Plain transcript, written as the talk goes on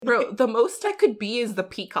Bro, the most I could be is the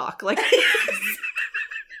peacock. Like,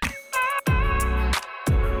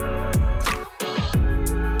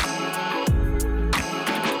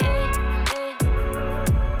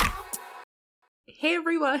 hey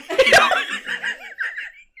everyone.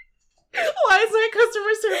 Why is my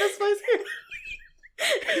customer service voice here?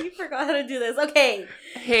 You forgot how to do this. Okay.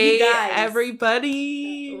 Hey you guys.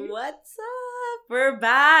 everybody. What's up? We're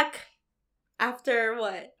back. After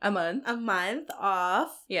what? A month. A month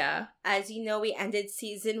off. Yeah. As you know, we ended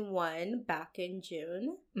season 1 back in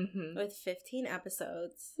June Mm-hmm. with 15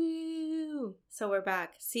 episodes. Woo. So we're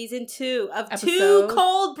back. Season 2 of Episode- 2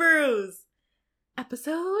 Cold Brews.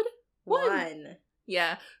 Episode 1.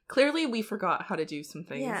 Yeah. Clearly we forgot how to do some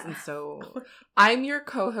things. Yeah. And so I'm your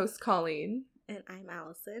co-host Colleen. And I'm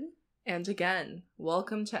Allison. And again,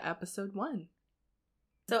 welcome to episode 1.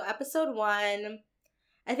 So episode 1,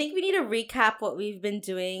 I think we need to recap what we've been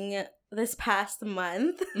doing this past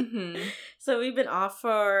month. Mm-hmm. So we've been off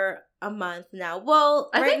for a month now. Well,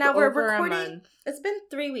 I right think now we're over a recording. month. It's been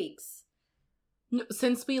 3 weeks. No,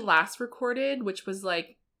 since we last recorded, which was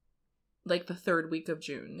like the third week of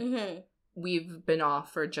June, Mm-hmm. we've been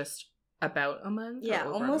off for just about a month. Yeah,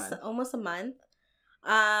 or over a month. almost a month.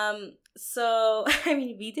 So I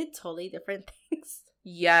mean, we did totally different things.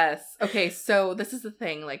 Yes. Okay, so this is the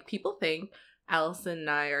thing. Like, people think Allison and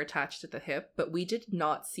I are attached at the hip, but we did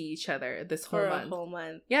not see each other this whole For month. a whole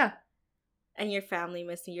month. Yeah. And your family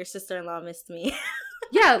missed me. Your sister-in-law missed me.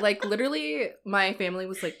 Yeah, like, literally, my family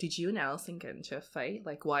was like, did you and Allison get into a fight?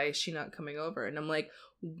 Like, why is she not coming over? And I'm like,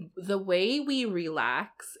 the way we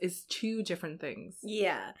relax is 2 different things.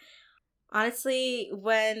 Yeah. Honestly,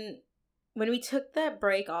 when we took that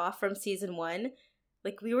break off from season 1,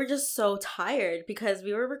 like, we were just so tired because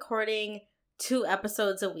we were recording 2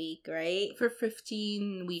 episodes a week, right? For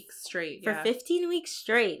 15 weeks straight. For 15 weeks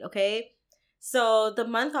straight, okay? So the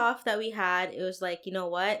month off that we had, it was like, you know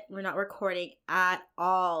what? We're not recording at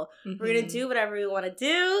all. Mm-hmm. We're going to do whatever we want to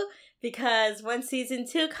do because when season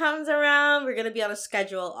 2 comes around, we're going to be on a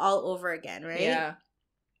schedule all over again, right? Yeah.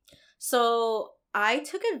 So I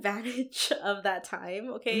took advantage of that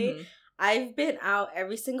time, okay? Mhm. I've been out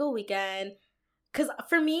every single weekend because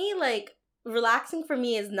for me, like, relaxing for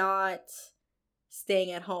me is not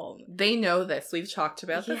staying at home. They know this. We've talked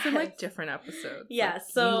about this in, like, Yes. different episodes. Yeah, Like,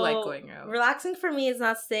 so you like going out. relaxing for me is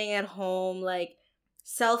not staying at home. Like,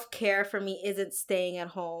 self-care for me isn't staying at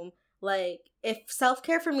home. Like, if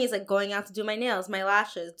self-care for me is like going out to do my nails, my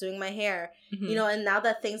lashes, doing my hair, Mhm. you know, and now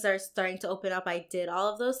that things are starting to open up, I did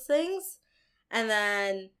all of those things. And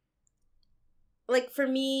then, like, for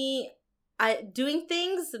me, doing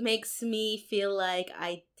things makes me feel like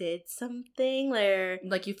I did something.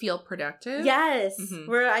 Like, you feel productive? Yes, Mhm.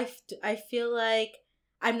 where I feel like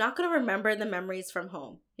I'm not gonna remember the memories from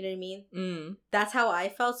home. You know what I mean? Mm. That's how I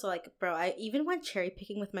felt. So, like, bro, I even went cherry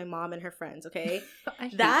picking with my mom and her friends. Okay, I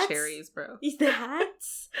hate That's- cherries, bro.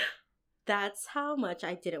 that's how much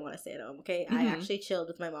I didn't want to stay at home. Okay, I Mhm. actually chilled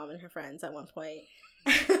with my mom and her friends at one point.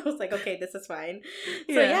 I was like, okay, this is fine.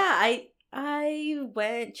 So Yeah. yeah, I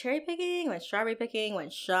went cherry picking, went strawberry picking,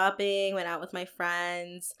 went shopping, went out with my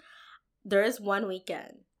friends. There is one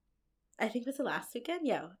weekend. I think it was the last weekend.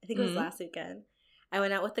 Yeah, I think it was Mhm. last weekend. I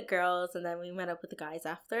went out with the girls and then we met up with the guys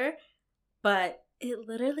after. But it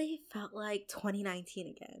literally felt like 2019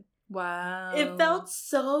 again. Wow. It felt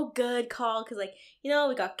so good, Call, because, like, you know,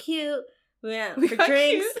 we got cute. We went We for got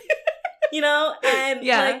drinks, cute. you know, and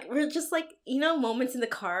Yeah. like we're just like, you know, moments in the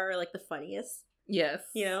car are like the funniest, Yes.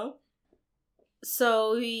 you know.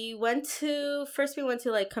 So we went to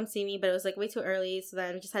like Come See Me, but it was like way too early. So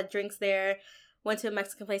then we just had drinks there. Went to a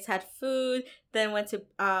Mexican place, had food. Then went to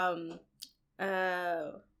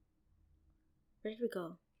where did we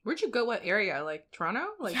go? Where'd you go? What area? Like, Toronto?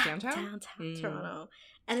 Like, Yeah, downtown? Downtown Mm. Toronto.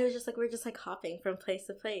 And it was just like, we're just like hopping from place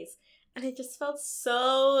to place. And it just felt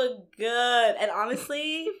so good. And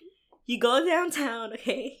honestly, you go downtown,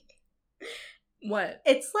 okay? What?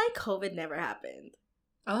 It's like COVID never happened.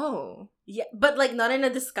 Oh. Yeah, but like not in a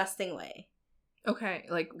disgusting way. Okay.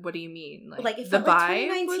 Like, what do you mean? Like it the felt like vibe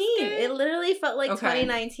 2019. was good? It literally felt like Okay.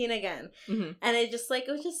 2019 again. Mhm. And it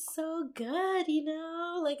was just so good, you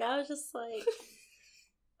know? Like I was just like,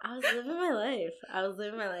 I was living my life. I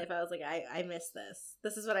was like, I miss this.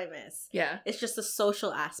 This is what I miss. Yeah. It's just the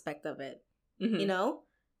social aspect of it, Mhm. you know?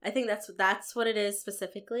 I think that's what it is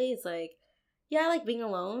specifically. It's like, yeah, I like being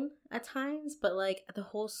alone at times, but like the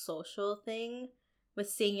whole social thing with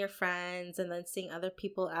seeing your friends and then seeing other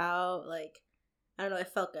people out, like, I don't know, it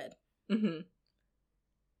felt good. Mhm.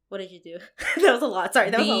 What did you do? That was a lot. Sorry,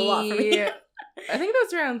 that was a lot for me. I think that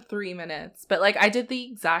was around 3 minutes. But, like, I did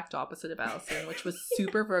the exact opposite of Allison, which was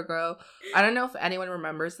super Virgo. I don't know if anyone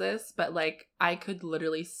remembers this, but, like, I could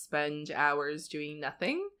literally spend hours doing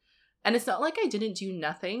nothing. And it's not like I didn't do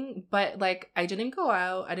nothing, but, like, I didn't go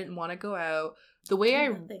out. I didn't want to go out. The way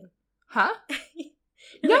nothing. Huh?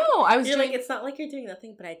 No, like, I was You're doing... like, it's not like you're doing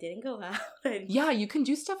nothing, but I didn't go out. Yeah, you can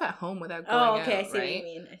do stuff at home without going out, okay, I see right? what you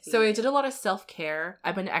mean. So I did a lot of self-care.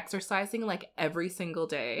 I've been exercising, like, every single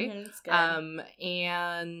day. That's good.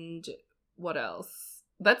 And what else?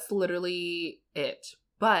 That's literally it.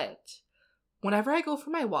 But whenever I go for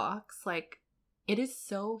my walks, like, it is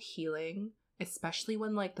so healing, especially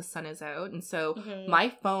when, like, the sun is out. And so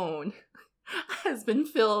my phone has been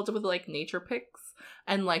filled with, like, nature pics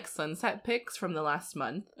and, like, sunset pics from the last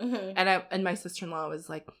month. And my sister-in-law was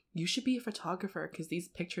like, you should be a photographer because these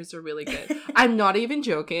pictures are really good. I'm not even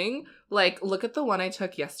joking. Like, look at the one I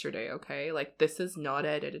took yesterday, okay? Like, this is not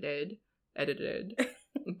edited.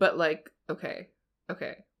 But, like, okay,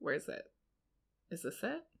 where is it? Is this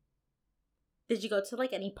it? Did you go to,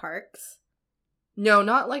 like, any parks? No,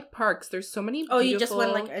 not, like, parks. There's so many beautiful... Oh, you just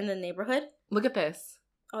went, like, in the neighborhood? Look at this.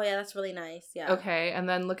 Oh, yeah, that's really nice, yeah. Okay, and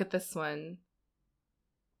then look at this one.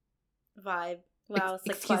 Vibe. Wow, it's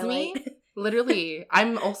like Excuse Twilight. me? Literally.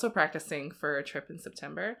 I'm also practicing for a trip in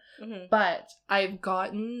September. But I've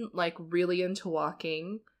gotten, like, really into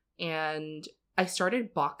walking, and I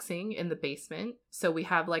started boxing in the basement. So we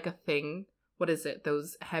have, like, a thing. What is it?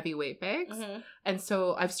 Those heavyweight bags. And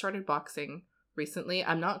so I've started boxing recently.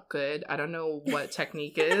 I'm not good. I don't know what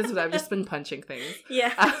technique is, but I've just been punching things.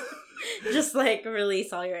 Yeah. Just, like,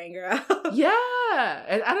 release all your anger out. Yeah.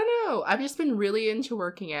 And I don't know. I've just been really into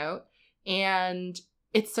working out. And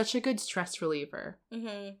it's such a good stress reliever.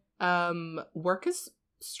 Work is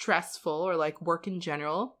stressful, or, like, work in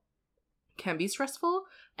general can be stressful.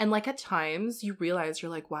 And, like, at times you realize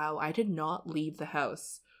you're like, wow, I did not leave the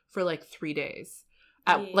house for, like, 3 days.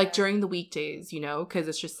 Like, during the weekdays, you know, because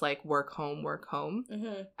it's just, like, work, home.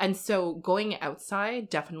 And so going outside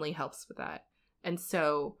definitely helps with that. And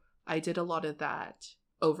so I did a lot of that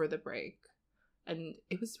over the break. And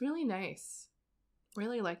it was really nice.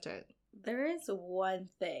 Really liked it. There is one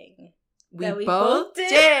thing that we both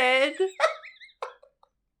did.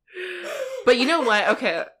 But you know what?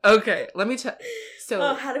 Okay. Let me tell.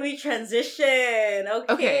 So, how do we transition?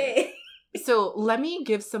 Okay. So let me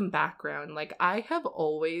give some background. Like, I have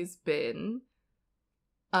always been,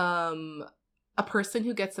 a person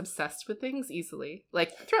who gets obsessed with things easily.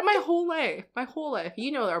 Like, throughout my whole life.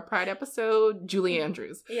 You know, our Pride episode, Julie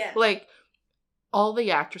Andrews. Yeah. Like, all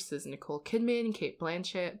the actresses, Nicole Kidman, Cate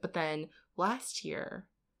Blanchett. But then last year,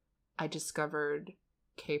 I discovered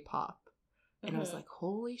K-pop. And I was like,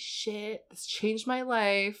 holy shit, this changed my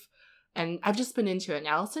life. And I've just been into it. And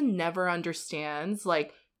Allison never understands,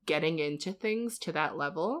 like, getting into things to that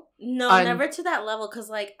level. No, never to that level. Because,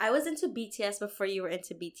 like, I was into BTS before you were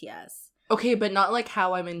into BTS. Okay, but not, like,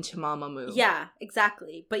 how I'm into Mamamoo. Yeah,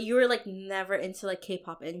 exactly. But you were, like, never into, like,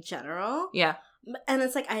 K-pop in general. Yeah. And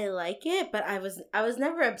it's like, I like it, but I was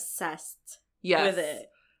never obsessed with it.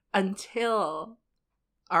 Until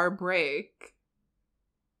our break,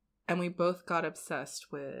 and we both got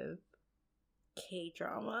obsessed with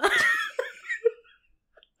K-drama.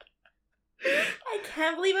 I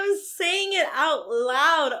can't believe I'm saying it out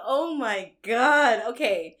loud. Oh my god.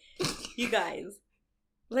 Okay, you guys,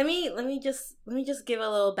 let me just give a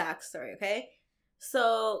little backstory, okay?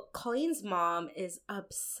 So Colleen's mom is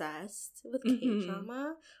obsessed with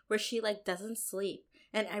K-drama, where she, like, doesn't sleep.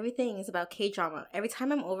 And everything is about K-drama. Every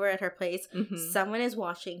time I'm over at her place, someone is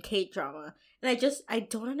watching K-drama. And I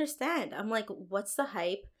don't understand. I'm like, what's the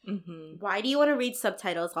hype? Why do you want to read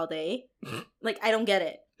subtitles all day? Like, I don't get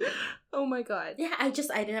it. Oh my god. Yeah, I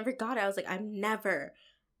never got it. I was like, I'm never,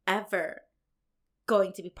 ever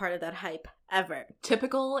going to be part of that hype. Ever.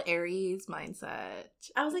 Typical Aries mindset.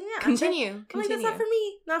 I was like, yeah. Continue. I'm like, that's not for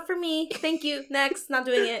me. Not for me. Thank you. Next. Not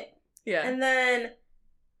doing it. Yeah. And then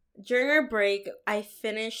during our break, I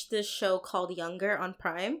finished this show called Younger on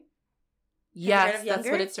Prime. Yes, that's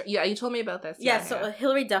what it's. Yeah, you told me about this. Yeah, so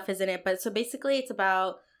Hilary Duff is in it. But so basically it's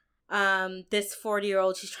about this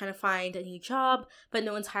 40-year-old. She's trying to find a new job, but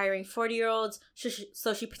no one's hiring 40-year-olds.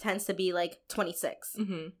 So she pretends to be, like, 26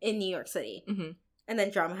 in New York City. And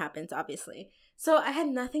then drama happens, obviously. So I had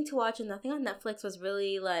nothing to watch, and nothing on Netflix was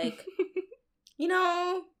really, like, you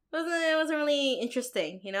know, it wasn't really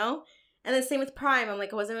interesting, you know? And then same with Prime. I'm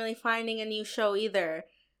like, I wasn't really finding a new show either.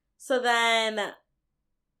 So then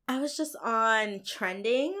I was just on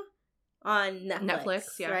trending on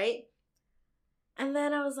Netflix, yeah. right? And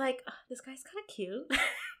then I was like, oh, this guy's kind of cute.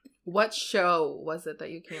 What show was it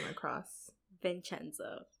that you came across?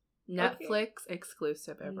 Vincenzo. Netflix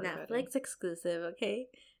exclusive, everybody. Netflix exclusive, okay?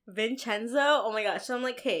 Vincenzo. Oh my gosh. So I'm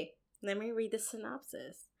like, hey, let me read the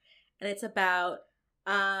synopsis. And it's about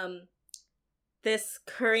this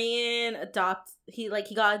Korean he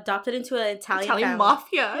got adopted into an Italian family.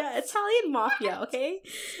 mafia. Yeah, Italian mafia, okay?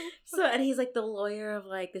 So and he's like the lawyer of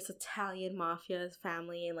like this Italian mafia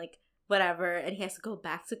family and like whatever, and he has to go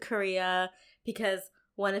back to Korea because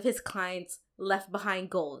one of his clients left behind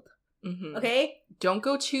gold. Mm-hmm. Okay? Don't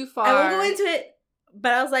go too far. I won't go into it,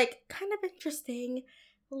 but I was like, kind of interesting.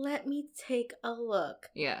 Let me take a look.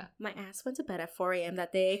 Yeah. My ass went to bed at 4 a.m.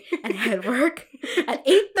 that day, and I had work at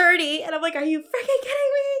 8:30, and I'm like, are you freaking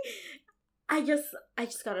kidding me? I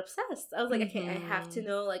just got obsessed. I was like, okay, I have to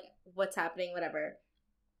know, like, what's happening, whatever.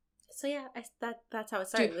 So yeah, that's how it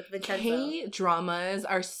started with Vincenzo. K-dramas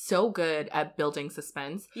are so good at building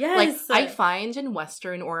suspense. Yes. Like, I find in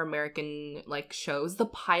Western or American, like, shows, the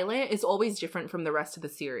pilot is always different from the rest of the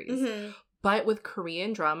series. Mm-hmm. But with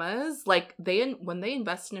Korean dramas, like, when they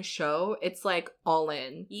invest in a show, it's, like, all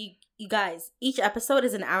in. You guys, each episode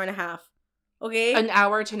is an hour and a half. Okay? An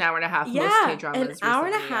hour to an hour and a half, yeah, most K-dramas. An hour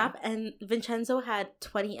and a half, and Vincenzo had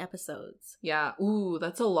 20 episodes. Yeah. Ooh,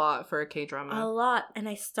 that's a lot for a K-drama. A lot. And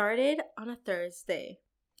I started on a Thursday.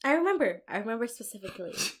 I remember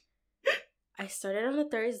specifically. I started on a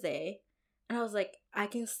Thursday, and I was like, I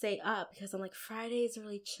can stay up, because I'm like, Friday's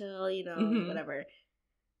really chill, you know, whatever.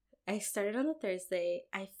 I started on a Thursday.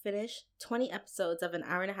 I finished 20 episodes of an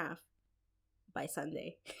hour and a half by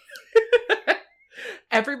Sunday.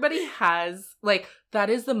 Everybody has, like, that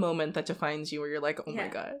is the moment that defines you where you're like, oh my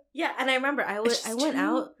God. Yeah, and I remember I went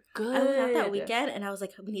out. Good. I went out that weekend, and I was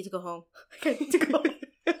like, we need to go home. I need to go home.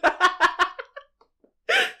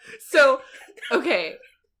 So, okay.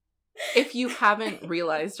 If you haven't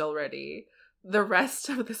realized already, the rest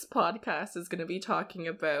of this podcast is going to be talking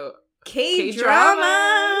about K-dramas.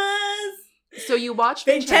 So you watch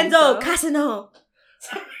Vincenzo Casino.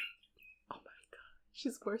 Oh my God.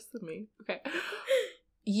 She's worse than me. Okay.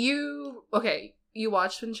 You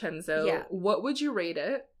watched Vincenzo. Yeah. What would you rate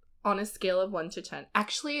it on a scale of 1 to 10?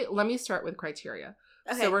 Actually, let me start with criteria.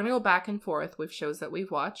 Okay. So we're going to go back and forth with shows that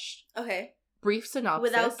we've watched. Okay. Brief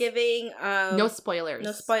synopsis. Without giving... no spoilers.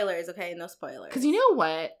 No spoilers, okay? No spoilers. Because you know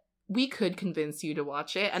what? We could convince you to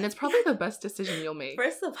watch it, and it's probably the best decision you'll make.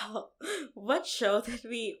 First of all, what show did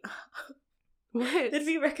we... What? Did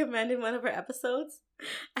we recommend in one of our episodes?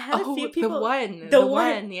 I had a few people... The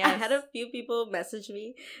one, yes. I had a few people message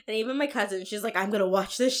me, and even my cousin, she's like, I'm going to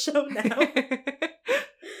watch this show now.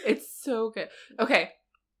 It's so good. Okay.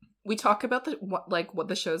 We talk about what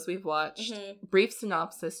the shows we've watched. Mm-hmm. Brief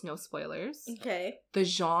synopsis, no spoilers. Okay. The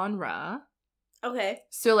genre. Okay.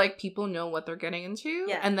 So, like, people know what they're getting into.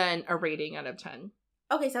 Yeah. And then a rating out of 10.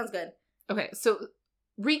 Okay, sounds good. Okay, so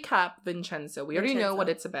recap Vincenzo. We already know what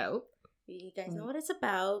it's about. You guys know what it's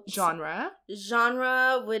about. Genre.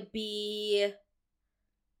 Genre would be...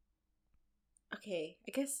 Okay,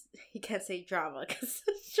 I guess you can't say drama because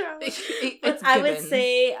it's drama. But I would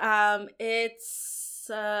say it's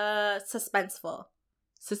suspenseful.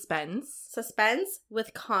 Suspense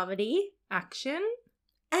with comedy. Action.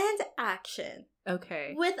 And action.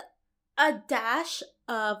 Okay. With a dash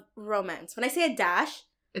of romance. When I say a dash...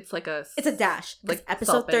 It's like a... It's a dash. Like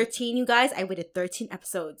episode 13, you guys, I waited 13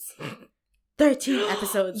 episodes. 13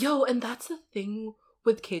 episodes. Yo, and that's the thing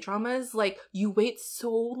with K-dramas. Like, you wait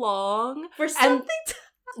so long. For something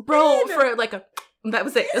Bro, for like a... That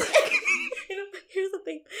was it. Here's the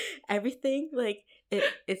thing. Everything, like,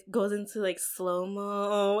 it goes into, like,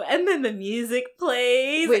 slow-mo, and then the music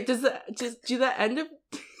plays. Wait, do the end of...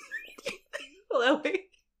 Hold on, wait.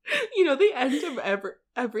 You know the end of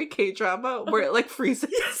every K-drama where it, like, freezes?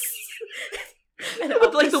 And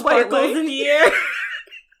it, like, the white goes in the air.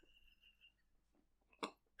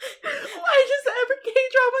 Why does every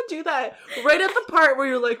K-drama do that? Right at the part where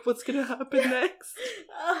you're like, what's gonna happen next?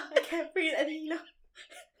 Oh, I can't breathe. And you know,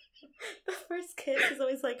 the first kiss is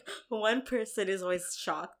always like, one person is always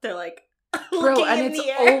shocked. They're like, bro, and it's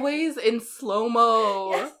always in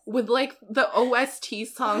slow-mo. Yes. With, like, the OST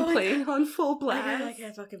song playing on full blast. I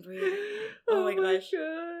can't fucking breathe. Oh my gosh.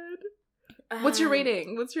 God. What's your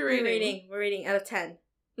rating? We're rating out of 10.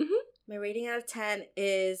 Mm-hmm. My rating out of 10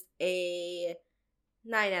 is a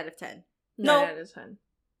 9 out of 10. 9 out of 10.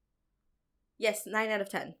 Yes, 9 out of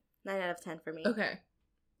 10. 9 out of 10 for me. Okay.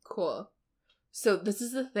 Cool. So this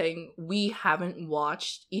is the thing. We haven't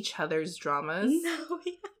watched each other's dramas. No,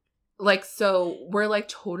 we haven't. Like, so we're, like,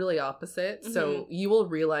 totally opposite. Mm-hmm. So you will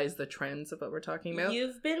realize the trends of what we're talking about.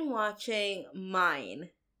 You've been watching mine.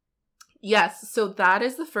 Yes, so that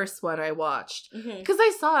is the first one I watched. Mm-hmm. Because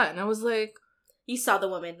I saw it and I was like... You saw the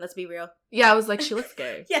woman, let's be real. Yeah, I was like, she looks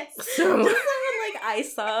gay. Yes. So... Just like I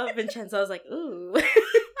saw Vincenzo, I was like, ooh.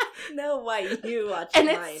 No, why you watch and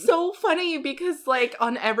mine? It's so funny because, like,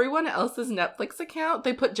 on everyone else's Netflix account,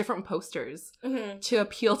 they put different posters to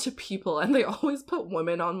appeal to people, and they always put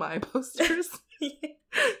women on my posters.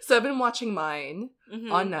 So I've been watching mine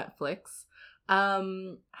on Netflix.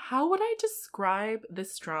 How would I describe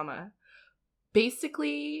this drama?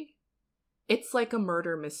 Basically, it's like a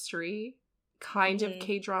murder mystery kind of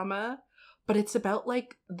K-drama, but it's about,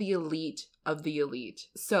 like, the elite of the elite.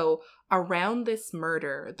 So around this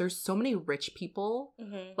murder, there's so many rich people,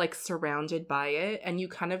 like, surrounded by it, and you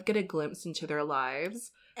kind of get a glimpse into their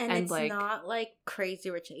lives. And it's like, not like Crazy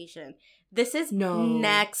Rich Asian. This is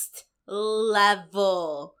next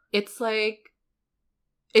level. It's like,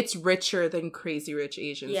 it's richer than Crazy Rich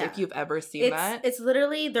Asians, if you've ever seen that. It's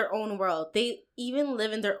literally their own world. They even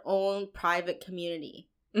live in their own private community.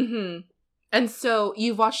 And so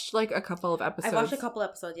you've watched, like, a couple of episodes. I watched a couple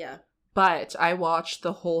episodes, yeah. But I watched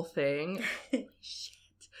the whole thing. Shit.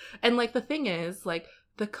 And, like, the thing is, like,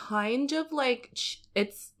 the kind of, like,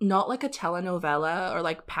 it's not like a telenovela or,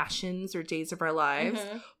 like, Passions or Days of Our Lives,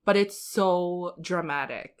 but it's so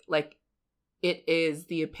dramatic. Like, it is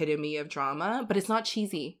the epitome of drama, but it's not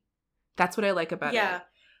cheesy. That's what I like about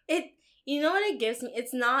it. You know what it gives me?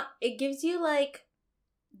 It gives you, like,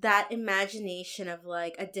 that imagination of,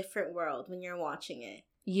 like, a different world when you're watching it.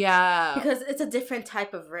 Yeah. Because it's a different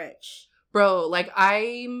type of rich. Bro, like,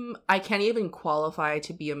 I can't even qualify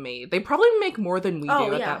to be a maid. They probably make more than we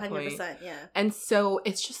do at that 100%, point. 100%, yeah. And so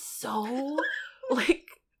it's just so, like,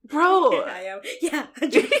 bro. I am. Yeah,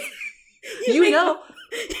 100%. You know,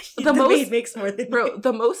 the maid makes more than bro,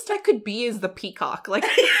 the most I could be is the peacock. Like,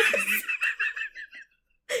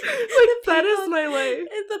 that is my life.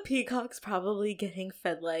 And the peacock's probably getting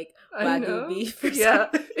fed, like, Wagyu beef or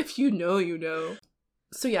something. If you know, you know.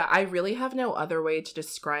 So yeah, I really have no other way to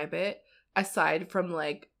describe it aside from,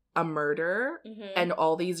 like, a murder and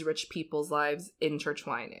all these rich people's lives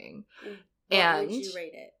intertwining. What would you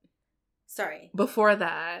rate it? Sorry. Before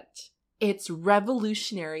that, it's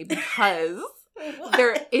revolutionary because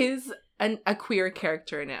there is a queer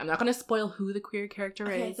character in it. I'm not going to spoil who the queer character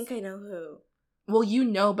is. I think I know who. Well, you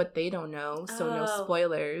know, but they don't know, so no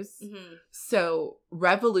spoilers. So,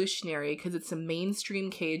 revolutionary, because it's a mainstream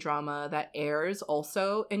K-drama that airs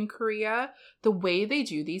also in Korea. The way they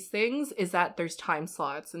do these things is that there's time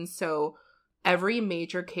slots, and so every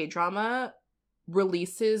major K-drama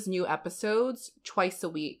releases new episodes twice a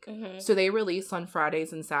week. So they release on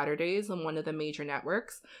Fridays and Saturdays on one of the major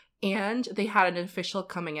networks, and they had an official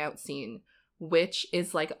coming out scene, which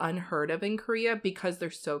is, like, unheard of in Korea because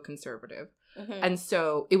they're so conservative. And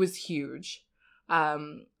so it was huge.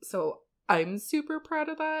 So I'm super proud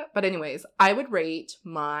of that. But anyways, I would rate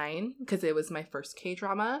mine, because it was my first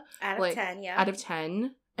K-drama. Out of 10, yeah. Out of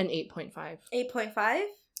 10, an 8.5. 8.5?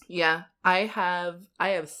 Yeah. I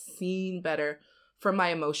have seen better for my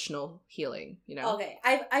emotional healing, you know? Okay.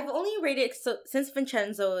 I've only rated, so since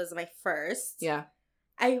Vincenzo was my first. Yeah.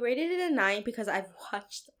 I rated it a 9 because I've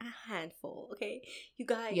watched a handful, okay? You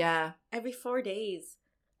guys. Yeah. Every 4 days.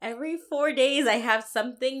 Every 4 days I have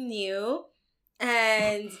something new,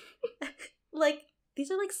 and like, these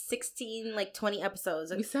are like 16, like 20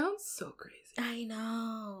 episodes. You sound so crazy. I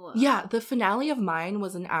know. Yeah, the finale of mine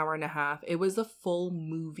was an hour and a half. It was a full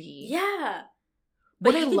movie. Yeah.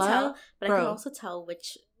 But I love, I can also tell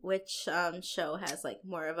which show has, like,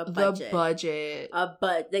 more of a budget. The budget.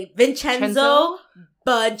 Like Vincenzo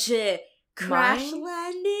budget. Crash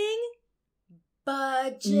Landing.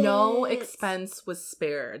 Budget. No expense was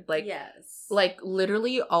spared. Like, yes. Like,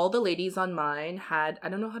 literally all the ladies on mine had, I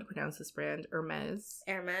don't know how to pronounce this brand, Hermes,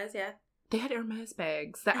 yeah. They had Hermes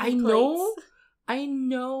bags that I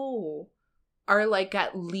know are, like,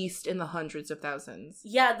 at least in the hundreds of thousands.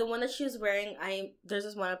 Yeah, the one that she was wearing, there's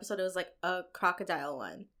this one episode, it was like a crocodile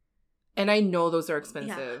one. And I know those are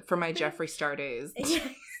expensive for my Jeffree Star days.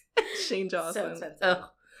 Shane Dawson. So expensive. Ugh.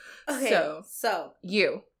 Okay, so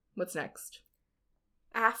you. What's next?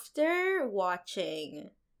 After watching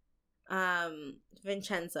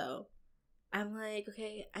Vincenzo, I'm like,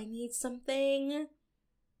 okay, I need something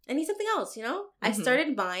else, you know? I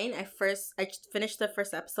started mine. I just finished the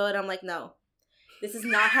first episode. I'm like, no, this is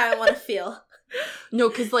not how I want to feel. No,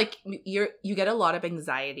 because, like, you get a lot of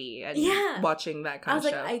anxiety and watching that kind of show.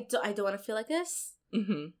 I was like, I don't want to feel like this.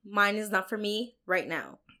 Mine is not for me right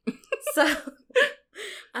now. So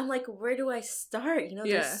I'm like, where do I start? You know,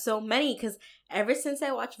 there's so many, because ever since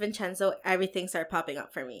I watched Vincenzo, everything started popping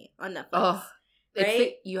up for me on Netflix.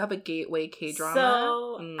 right? You have a gateway K-drama.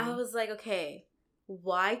 So I was like, okay,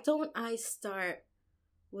 why don't I start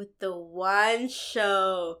with the one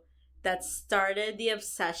show that started the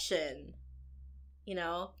obsession? You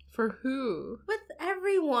know? For who? With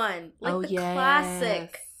everyone. Like Oh, the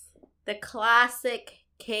yes. classic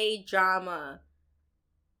K-drama.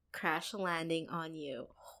 Crash Landing on You.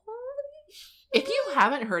 Holy shit. If you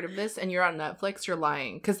haven't heard of this and you're on Netflix, you're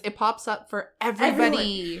lying. Because it pops up for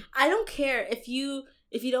everybody. Everyone. I don't care if you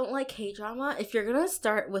don't like K-drama. If you're gonna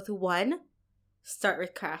start with one, start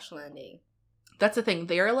with Crash Landing. That's the thing.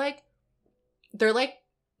 They're like,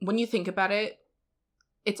 when you think about it,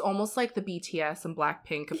 it's almost like the BTS and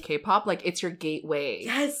Blackpink of K-pop. Like, it's your gateway.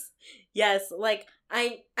 Yes. Like,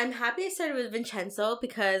 I'm happy I started with Vincenzo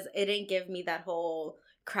because it didn't give me that whole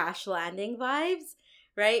Crash Landing vibes,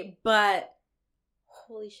 right? But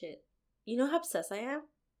holy shit. You know how obsessed I am?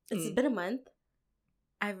 It's been a month.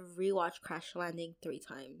 I've rewatched Crash Landing 3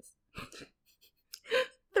 times.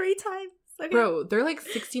 3 times. Okay. Bro, they're like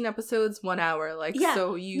 16 episodes, 1 hour. Like, yeah.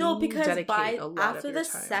 So you dedicate a lot after of your the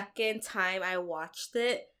time. second time I watched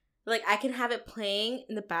it, like, I can have it playing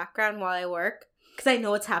in the background while I work because I know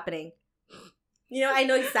what's happening. You know, I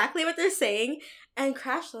know exactly what they're saying. And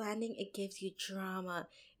Crash Landing, it gives you drama.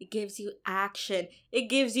 It gives you action. It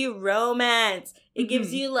gives you romance. It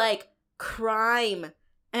gives you, like, crime.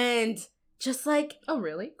 And just, like... Oh,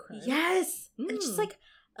 really? Crime? Yes! And just, like,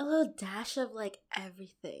 a little dash of, like,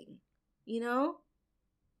 everything. You know?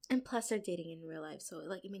 And plus they're dating in real life, so,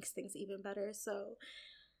 like, it makes things even better, so...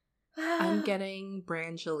 I'm getting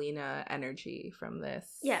Brangelina energy from this.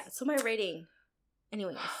 Yeah, so my rating...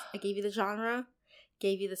 Anyways, I gave you the genre,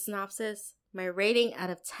 gave you the synopsis. My rating out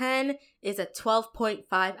of 10 is a 12.5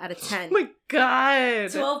 out of 10. Oh my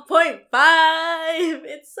god! 12.5!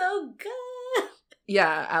 It's so good!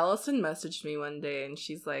 Yeah, Allison messaged me one day and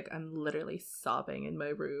she's like, I'm literally sobbing in my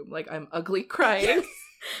room. Like, I'm ugly crying.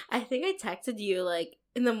 I think I texted you, like,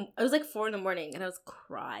 it was like 4 a.m. and I was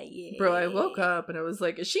crying. Bro, I woke up and I was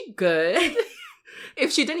like, is she good?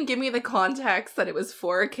 If she didn't give me the context that it was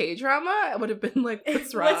for a K-drama, I would have been like,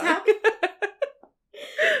 what's wrong? What's happening?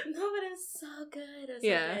 No, but it was so good. It was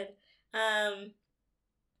so good.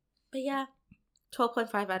 But yeah,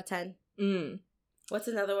 12.5 out of 10. What's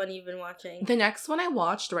another one you've been watching? The next one I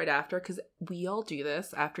watched right after, because we all do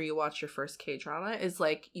this after you watch your first K-drama, is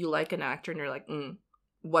like, you like an actor and you're like,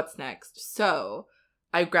 what's next? So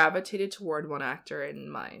I gravitated toward one actor in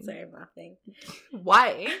mind. Sorry, I'm laughing.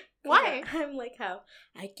 Why? Why? I'm like how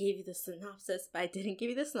I gave you the synopsis, but I didn't give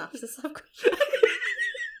you the synopsis of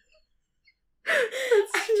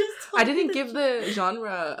I didn't give the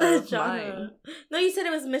genre of mine. No, you said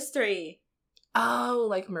it was mystery. Oh,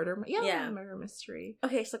 like murder? Yeah, murder mystery.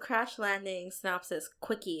 Okay, so Crash Landing synopsis,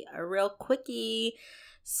 a real quickie.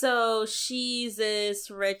 So she's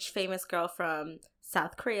this rich, famous girl from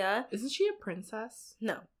South Korea. Isn't she a princess?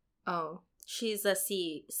 No. Oh. She's a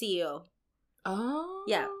CEO. Oh.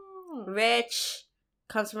 Yeah. Rich,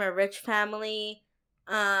 comes from a rich family.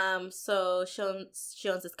 So she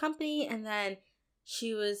owns this company, and then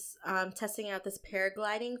she was testing out this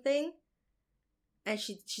paragliding thing. And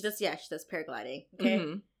she does paragliding, okay?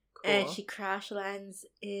 Mm-hmm. Cool. And she crash lands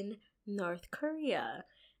in North Korea.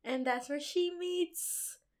 And that's where she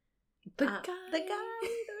meets the guy.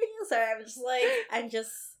 Sorry, I'm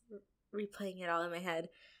just replaying it all in my head.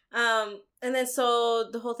 And then so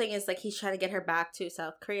the whole thing is like he's trying to get her back to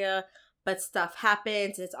South Korea, but stuff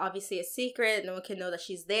happens and it's obviously a secret. No one can know that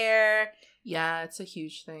she's there. Yeah, it's a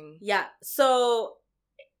huge thing. Yeah. So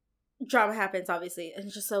drama happens, obviously, and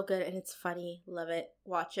it's just so good and it's funny. Love it.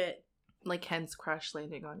 Watch it. Like, hence Crash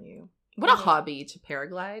Landing on You. What a hobby to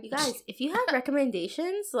paraglide. You guys, if you have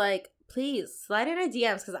recommendations, like, please slide in our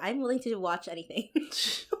DMs because I'm willing to watch anything.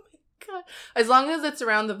 Oh my god. As long as it's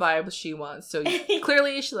around the vibe she wants. So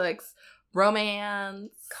clearly she likes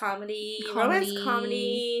romance. Comedy. Romance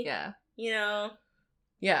comedy. Yeah. You know.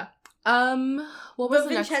 Yeah. What was the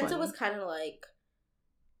next one? Vincenzo was kind of like,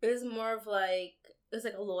 it was more of like, it was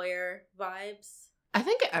like a lawyer vibes. I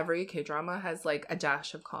think every K-drama has like a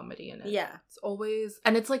dash of comedy in it. Yeah. It's always,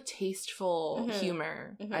 and it's like tasteful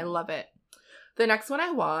humor. I love it. The next one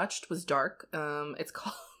I watched was Dark. It's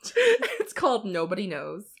called Nobody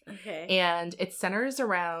Knows. Okay. And it centers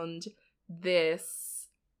around this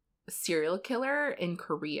serial killer in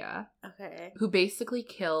Korea. Okay. Who basically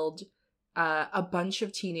killed a bunch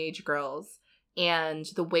of teenage girls. And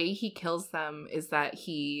the way he kills them is that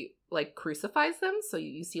he like crucifies them, so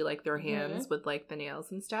you see like their hands with like the nails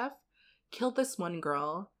and stuff. Killed this one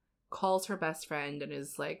girl, calls her best friend and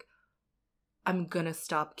is like, I'm gonna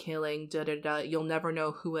stop killing, you'll never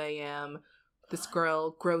know who I am. this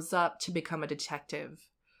girl grows up to become a detective.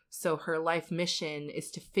 So her life mission is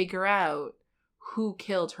to figure out who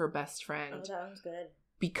killed her best friend. Oh, that sounds good.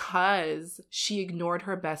 Because she ignored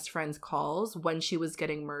her best friend's calls when she was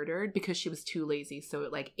getting murdered because she was too lazy. So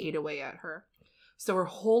it like ate away at her. So her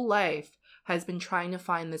whole life has been trying to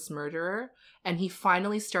find this murderer. And he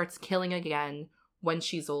finally starts killing again when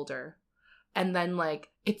she's older. And then like,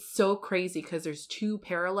 it's so crazy because there's two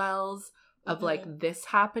parallels of like this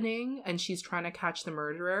happening and she's trying to catch the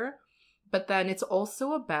murderer. But then it's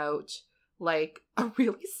also about like a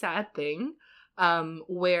really sad thing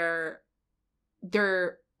where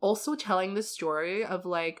they're also telling the story of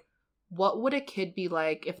like, what would a kid be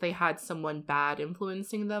like if they had someone bad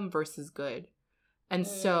influencing them versus good? And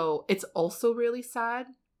so it's also really sad.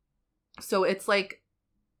 So it's like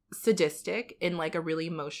sadistic in like a really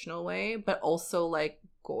emotional way, but also like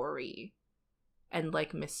gory and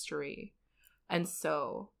like mystery. And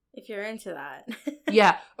so if you're into that.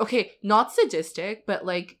 yeah, okay, not sadistic, but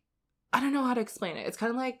like I don't know how to explain it. It's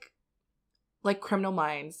kind of like Criminal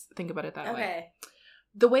Minds. Think about it that way. Okay.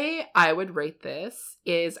 The way I would rate this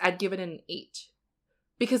is I'd give it an 8.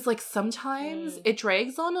 Because like sometimes it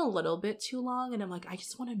drags on a little bit too long and I'm like, I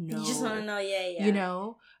just want to know. You just want to know, yeah. You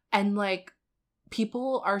know? And like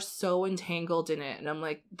people are so entangled in it and I'm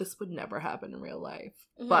like, this would never happen in real life.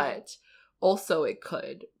 But also it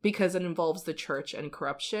could because it involves the church and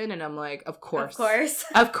corruption and I'm like, of course.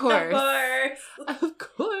 Of course.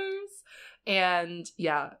 And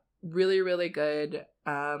yeah, really, really good.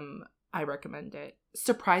 I recommend it.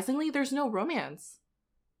 Surprisingly, there's no romance.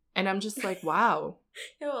 And I'm just like, wow.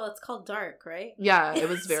 Yeah, well, it's called dark, right? Yeah, it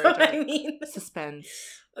was very dark. I mean. Suspense.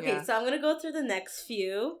 Okay, so I'm going to go through the next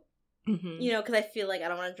few. Mm-hmm. You know, because I feel like I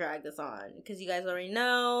don't want to drag this on. Because you guys already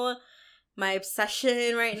know my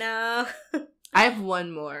obsession right now. I have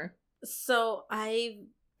one more. So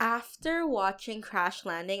after watching Crash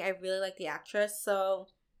Landing, I really like the actress. So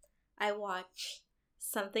I watched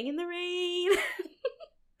Something in the Rain.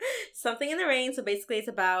 Something in the Rain. So basically it's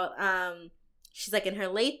about, she's like in her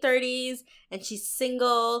late 30s and she's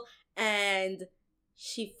single and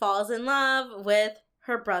she falls in love with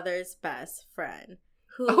her brother's best friend.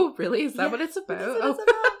 Oh, really? Is that what it's about?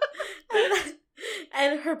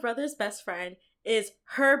 And her brother's best friend is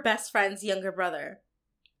her best friend's younger brother.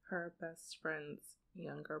 Her best friend's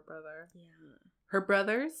younger brother. Yeah. Her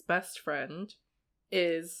brother's best friend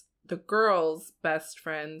is the girl's best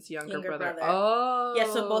friend's younger brother. Oh.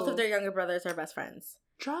 Yeah, so both of their younger brothers are best friends.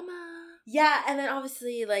 Drama. Yeah, and then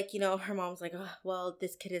obviously, like, you know, her mom's like, oh, well,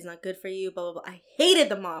 this kid is not good for you, blah, blah, blah. I hated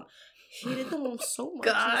the mom. Hated the mom so much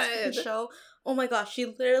in this show. Oh my gosh, she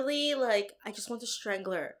literally, like, I just want to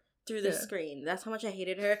strangle her through the screen. That's how much I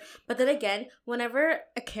hated her. But then again, whenever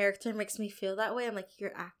a character makes me feel that way, I'm like,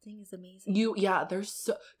 your acting is amazing. They're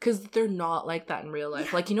so, because they're not like that in real life.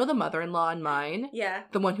 Yeah. Like, you know the mother-in-law in Mine? Yeah.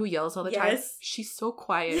 The one who yells all the time? She's so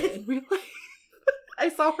quiet in real life. I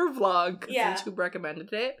saw her vlog because YouTube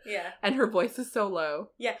recommended it. Yeah. And her voice is so low.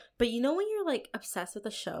 Yeah. But you know when you're, like, obsessed with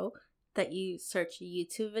a show that you search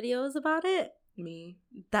YouTube videos about it? Me.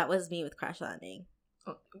 That was me with Crash Landing.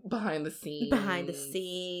 Oh, behind the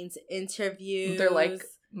scenes, interviews. They're like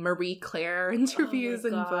Marie Claire interviews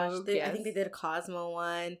and Vogue. I think they did a Cosmo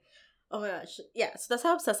one. Oh my gosh. Yeah, so that's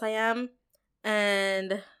how obsessed I am.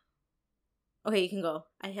 And okay, you can go.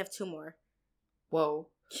 I have 2 more. Whoa.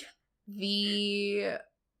 Is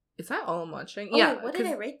that all I'm watching? Oh, yeah. Wait, what did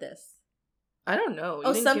I rate this? I don't know.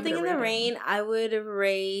 Something in the Rain, I would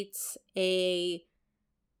rate a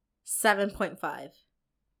 7.5.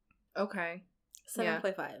 Okay.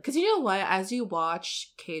 7.5. Because you know what? As you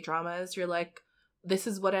watch K-dramas, you're like, this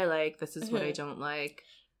is what I like, this is what I don't like.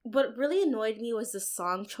 What really annoyed me was the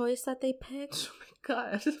song choice that they picked. Oh my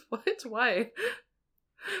god. What? Why?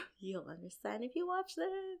 You'll understand if you watch this.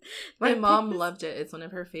 My mom loved it. It's one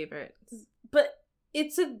of her favorites. But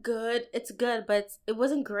it's good, but it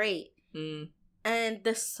wasn't great. And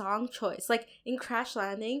the song choice, like in Crash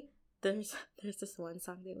Landing, there's this one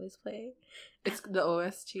song they always play. It's the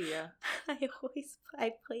OST, yeah. I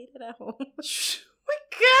played it at home. Oh my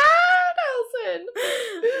god, Elson!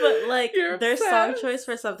 But like their song choice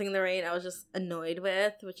for Something in the Rain, I was just annoyed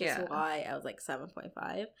with, which is why I was like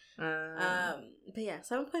 7.5. But yeah,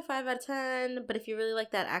 7.5 out of 10. But if you really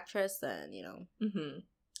like that actress, then you know.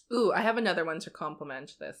 Ooh, I have another one to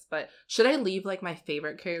compliment this, but should I leave like my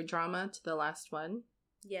favorite K-drama to the last one?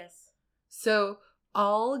 Yes. So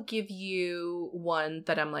I'll give you one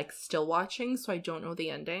that I'm like still watching, so I don't know the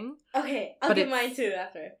ending. Okay, I'll give mine too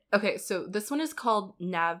after. Okay, so this one is called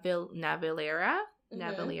Navalera.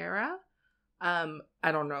 Navalera.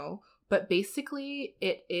 I don't know, but basically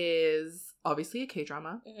it is obviously a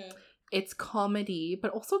K-drama, It's comedy,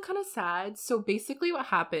 but also kind of sad. So basically what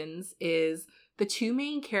happens is the two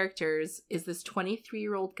main characters is this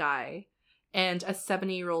 23-year-old guy and a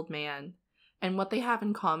 70-year-old man. And what they have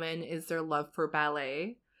in common is their love for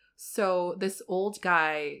ballet. So this old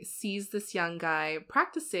guy sees this young guy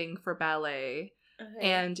practicing for ballet,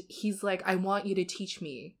 and he's like, I want you to teach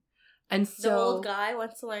me. And so the old guy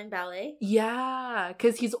wants to learn ballet? Yeah,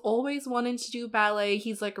 because he's always wanted to do ballet.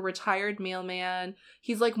 He's like a retired mailman.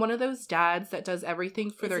 He's like one of those dads that does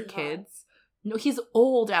everything for their kids. No, he's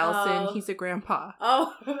old, Allison. Oh. He's a grandpa.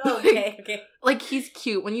 Oh, okay, okay. Like, he's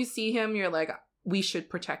cute. When you see him, you're like, we should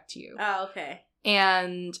protect you. Oh, okay.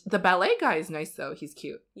 And the ballet guy is nice, though. He's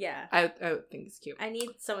cute. Yeah. I think he's cute. I need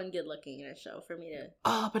someone good looking in a show for me to...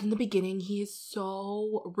 Oh, but in the beginning, he is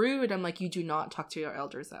so rude. I'm like, you do not talk to your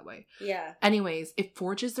elders that way. Yeah. Anyways, it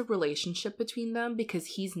forges a relationship between them because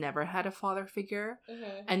he's never had a father figure.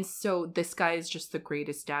 Mm-hmm. And so this guy is just the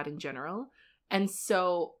greatest dad in general. And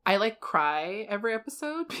so I like cry every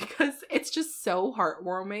episode because it's just so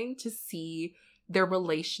heartwarming to see their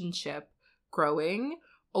relationship growing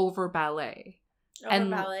over ballet.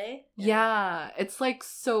 Ballet? Yeah, it's like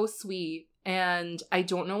so sweet. And I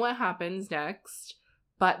don't know what happens next,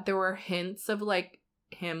 but there were hints of like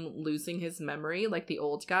him losing his memory, like the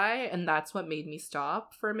old guy. And that's what made me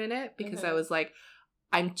stop for a minute because I was like,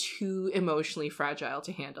 I'm too emotionally fragile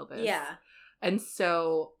to handle this. Yeah. And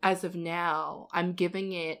so as of now, I'm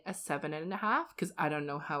giving it a 7.5 because I don't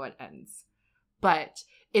know how it ends. But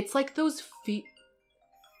it's like those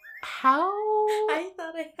How? I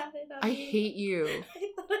thought I had it on I you. hate you.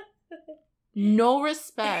 I thought I had it. No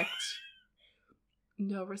respect.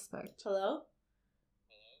 No respect. Hello?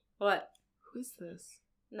 What? Who is this?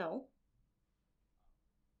 No.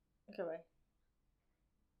 Okay, bye.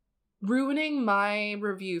 Ruining my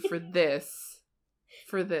review for this.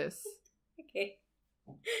 For this. Okay.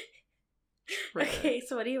 Right. Okay,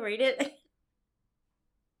 so what do you rate it?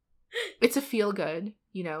 It's a feel good,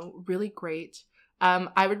 really great.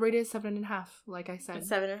 I would rate it a 7.5, like I said.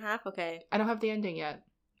 7.5? Okay. I don't have the ending yet.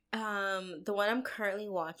 The one I'm currently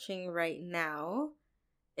watching right now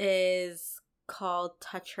is called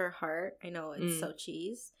Touch Her Heart. I know it's so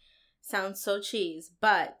cheese. Sounds so cheese,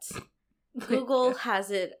 but Google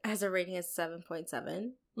has it as a rating of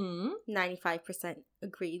 7.7. 95%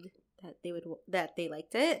 agreed that they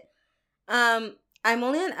liked it. I'm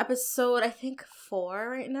only on episode, I think, 4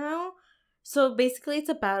 right now. So basically it's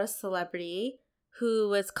about a celebrity who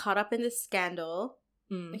was caught up in this scandal.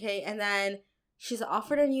 Okay, and then she's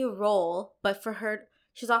offered a new role, but for her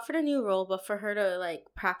to like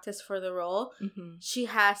practice for the role, she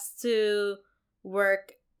has to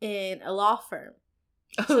work in a law firm.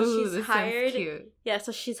 So she's hired. Sounds cute. Yeah,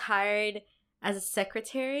 so she's hired as a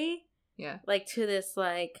secretary. Yeah, like to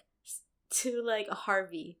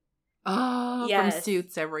Harvey. Oh, yes. From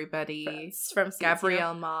Suits, everybody. From Suits,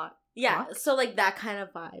 Gabrielle Mott. Yeah, so like that kind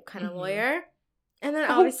of vibe, kind of lawyer. And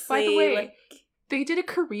then obviously, by the way, they did a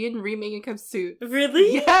Korean remake of Suits.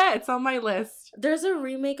 Really? Yeah, it's on my list. There's a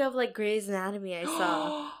remake of like Grey's Anatomy I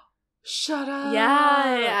saw. Shut up.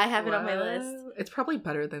 Yeah, I have it on my list. It's probably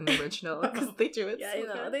better than the original because they do it so good.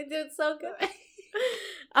 Yeah, they do it so good.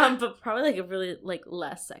 But probably like a really like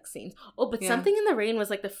less sex scenes. Oh, but Something in the Rain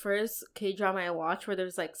was like the first K-drama I watched where there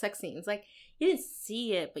was like sex scenes. Like you didn't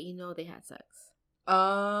see it, but they had sex.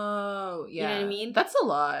 Oh, yeah. You know what I mean? That's a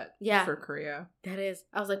lot for Korea. That is.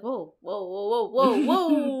 I was like, whoa.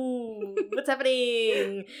 What's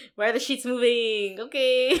happening? Why are the sheets moving?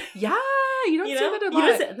 Okay. Yeah, you don't see that a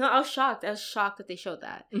lot. No, I was shocked. I was shocked that they showed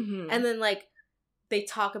that. Mm-hmm. And then, like, they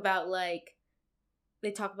talk about,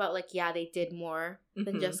 yeah, they did more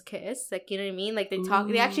than just kiss. Like, you know what I mean? Like, they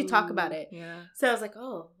actually talk about it. Yeah. So I was like,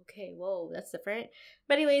 oh, okay, whoa, that's different.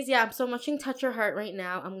 But anyways, yeah, I'm so watching Touch Your Heart right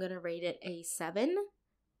now. I'm going to rate it a 7.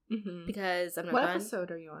 Mm-hmm. Because I'm not done. What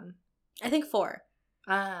episode are you on? I think 4.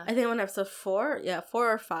 I think I'm on episode 4. Yeah,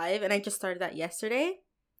 4 or 5. And I just started that yesterday.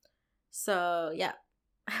 So, yeah.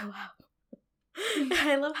 Wow.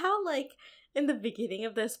 I love how, like, in the beginning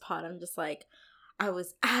of this pod, I'm just like, I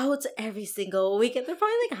was out every single week. And they're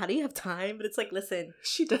probably like, how do you have time? But it's like, listen.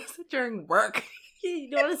 She does it during work.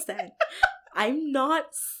 You don't understand. I'm not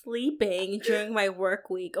sleeping during my work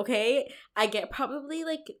week, okay? I get probably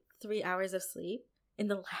like 3 hours of sleep in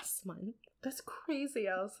the last month. That's crazy,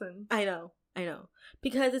 Allison. I know.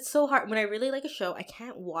 Because it's so hard. When I really like a show, I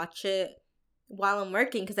can't watch it while I'm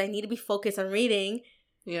working because I need to be focused on reading.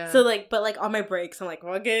 Yeah. So but on my breaks, I'm like,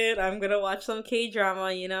 well, good. I'm going to watch some K-drama,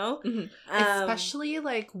 Mm-hmm. Especially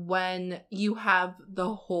like when you have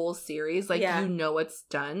the whole series, like it's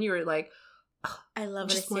done. You're like, I love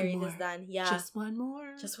when a series is done. Yeah. Just one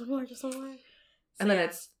more. So and then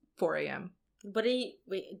it's 4 a.m. But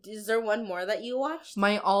wait, is there one more that you watched?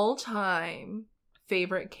 My all-time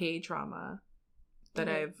favorite K-drama that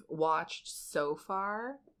Mhm. I've watched so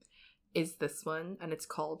far is this one, and it's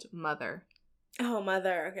called Mother. Oh,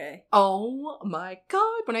 Mother. Okay. Oh my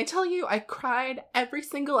god. When I tell you, I cried every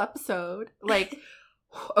single episode. Like,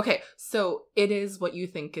 okay, so it is what you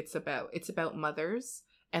think it's about. It's about mothers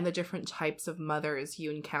and the different types of mothers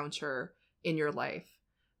you encounter in your life.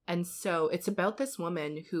 And so it's about this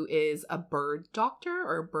woman who is a bird doctor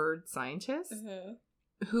or a bird scientist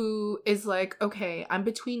who is like, okay, I'm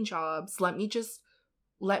between jobs. Let me just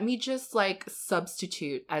like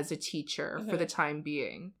substitute as a teacher for the time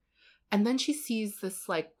being. And then she sees this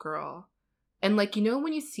like girl. And like, you know,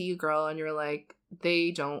 when you see a girl and you're like,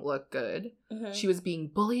 they don't look good. She was being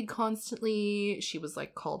bullied constantly. She was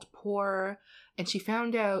like called poor. And she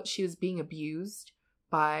found out she was being abused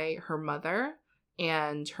by her mother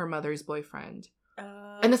and her mother's boyfriend.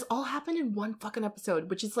 And this all happened in one fucking episode,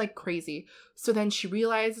 which is like crazy. So then she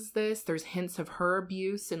realizes this. There's hints of her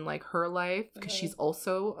abuse in like her life because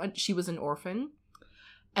she was an orphan.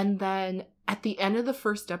 And then at the end of the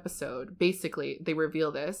first episode, basically, they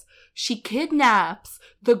reveal this. She kidnaps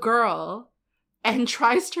the girl and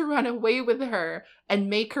tries to run away with her and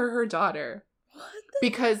make her daughter. What?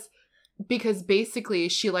 Because basically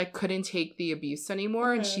she like couldn't take the abuse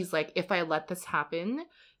anymore. And she's like, if I let this happen,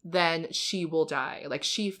 then she will die. Like,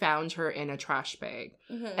 she found her in a trash bag.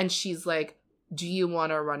 And she's like, do you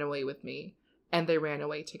want to run away with me? And they ran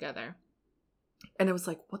away together. And it was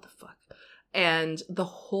like, what the fuck? And the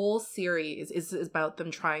whole series is about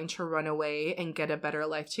them trying to run away and get a better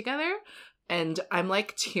life together. And I'm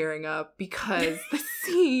like tearing up because the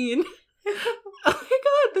scene, oh my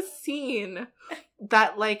god, the scene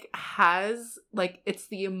that like has like, it's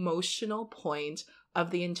the emotional point of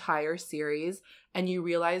the entire series. And you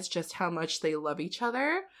realize just how much they love each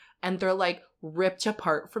other. And they're like ripped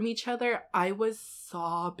apart from each other. I was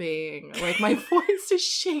sobbing. Like, my voice is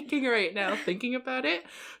shaking right now thinking about it.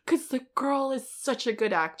 Because the girl is such a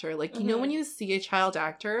good actor. Like, you know when you see a child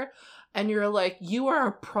actor and you're like, you are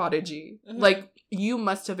a prodigy. Like, you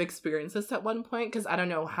must have experienced this at one point. Because I don't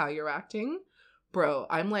know how you're acting. Bro,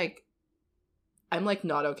 I'm like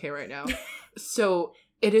not okay right now. So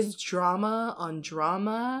it is drama on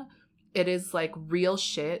drama. It is like real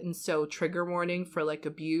shit. And so trigger warning for like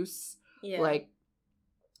abuse, like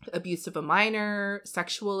abuse of a minor,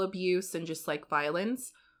 sexual abuse, and just like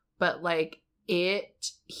violence. But like,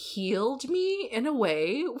 it healed me in a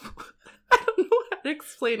way. I don't know how to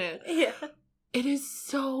explain it. Yeah. It is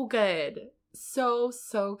so good. So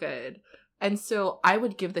good. And so I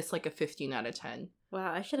would give this like a 15 out of 10.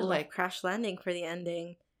 Wow, I should have like Crash Landing for the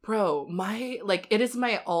ending. Bro, it is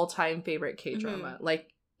my all-time favorite K-drama. Like,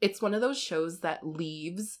 it's one of those shows that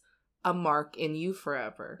leaves a mark in you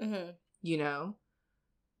forever. You know?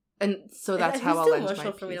 And so that's how I'll end my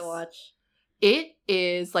piece. For me to watch. It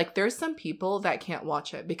is, like, there's some people that can't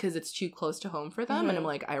watch it because it's too close to home for them. And I'm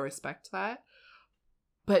like, I respect that.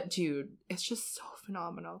 But, dude, it's just so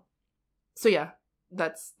phenomenal. So, yeah,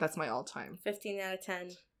 that's my all-time. 15 out of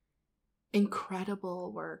 10.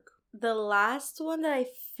 Incredible work. The last one that I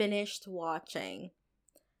finished watching,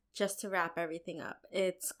 just to wrap everything up,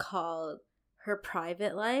 it's called Her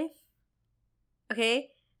Private Life.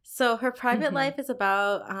 Okay? So Her Private Life is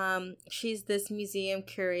about, she's this museum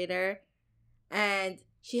curator, and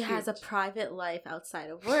she has a private life outside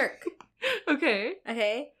of work. Okay.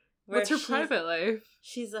 What's her private life?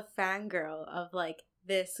 She's a fangirl of, like,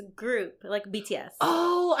 this group, like BTS.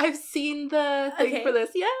 Oh, I've seen the thing for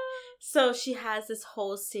this. Yeah. So she has this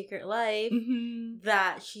whole secret life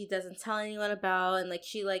that she doesn't tell anyone about, and like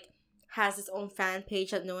she like has this own fan page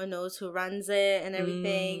that no one knows who runs it and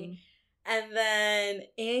everything. And then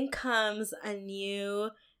in comes a new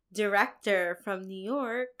director from New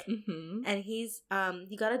York, and he's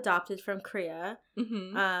he got adopted from Korea,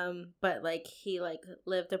 but like he like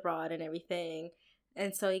lived abroad and everything.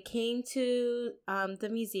 And so he came to the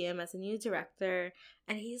museum as a new director,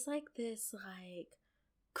 and he's like this like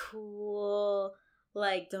cool,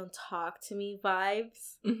 like don't talk to me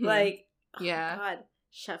vibes. Like, oh my god,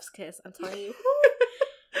 chef's kiss, I'm telling you.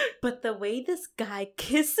 But the way this guy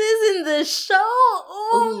kisses in the show,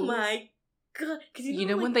 oh my god. You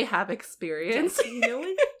know when they have experience. Yes, you know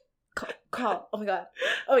when call. Oh my god.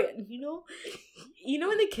 Oh yeah. You know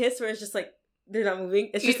when they kiss where it's just like they're not moving.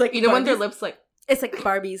 It's just like, you know, when their lips like, it's like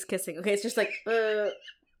Barbie's kissing. Okay, it's just like and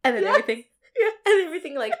then everything. Yeah. And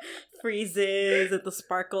everything like freezes and the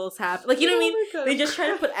sparkles happen. Like, you know what I mean? They just try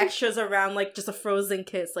to put extras around like just a frozen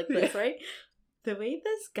kiss like this, right? The way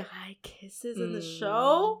this guy kisses in the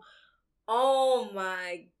show, Oh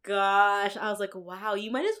my gosh. I was like, wow,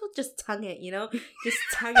 you might as well just tongue it, Just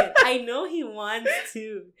tongue it. I know he wants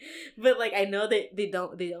to. But like I know that they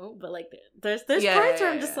don't, but like there's parts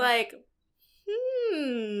where I'm just like,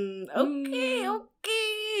 okay.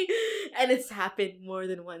 And it's happened more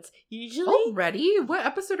than once. Usually already? What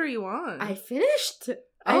episode are you on? I finished it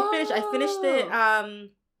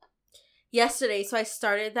yesterday. So I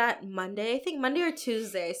started that Monday. I think Monday or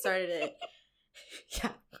Tuesday I started it.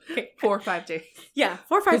 Yeah. 4 or 5 days. Yeah,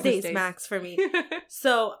 4 or 5 Business days max for me.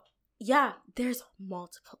 So, yeah, there's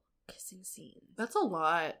multiple kissing scenes. That's a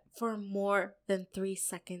lot. For more than 3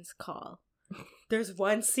 seconds call. There's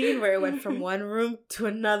one scene where it went from one room to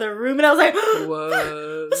another room, and I was like,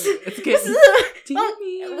 whoa. It's getting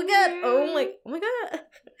oh my god.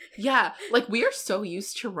 Yeah, like we are so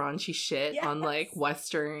used to raunchy shit on like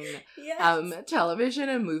Western television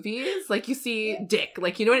and movies. Like you see dick,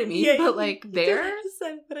 like you know what I mean? But like there,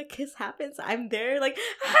 when a kiss happens, I'm there like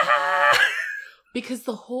because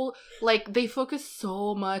the whole like they focus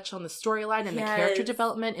so much on the storyline and the character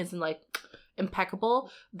development isn't like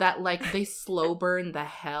impeccable that like they slow burn the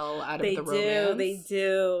hell out of the romance. They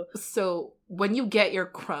do. So when you get your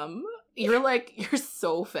crumb, you're like, you're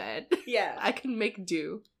so fed. Yeah. I can make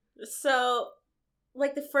do. So,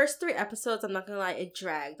 like, the first 3 episodes, I'm not gonna lie, it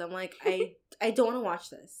dragged. I'm like, I don't want to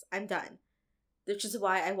watch this. I'm done. Which is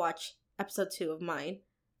why I watched episode 2 of mine.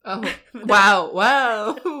 Oh, wow.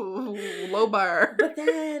 Low bar. But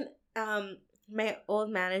then, my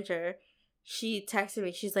old manager, she texted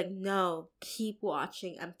me. She's like, no, keep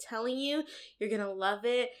watching. I'm telling you, you're gonna love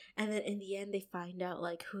it. And then in the end, they find out,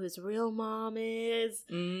 like, who his real mom is.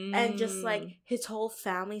 And just, like, his whole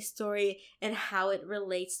family story and how it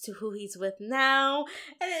relates to who he's with now.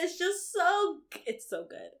 And it's just it's so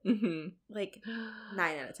good. Mm-hmm. Like,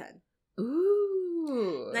 9 out of 10.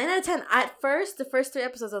 Ooh. 9 out of 10. At first, the first 3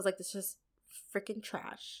 episodes, I was like, this is freaking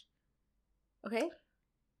trash. Okay?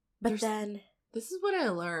 But then... This is what I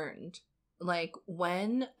learned. Like,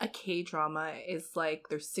 when a K-drama is, like,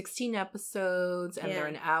 there's 16 episodes and they're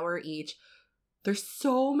an hour each, there's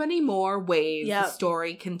so many more ways the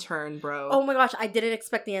story can turn, bro. Oh my gosh, I didn't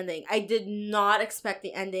expect the ending. I did not expect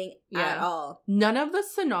the ending at all. None of the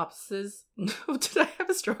synopses... Did I have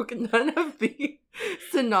a stroke? None of the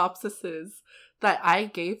synopsises that I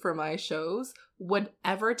gave for my shows would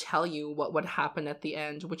ever tell you what would happen at the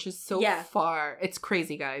end, which is so far. It's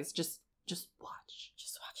crazy, guys. Just watch.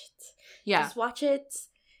 Yeah. Just watch it.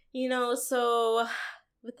 So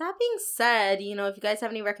with that being said, if you guys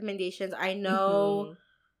have any recommendations, I know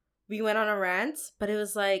we went on a rant, but it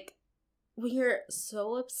was like when you're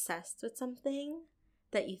so obsessed with something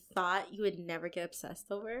that you thought you would never get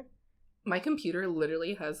obsessed over. My computer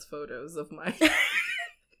literally has photos of my...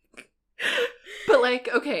 But like,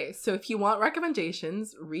 okay, so if you want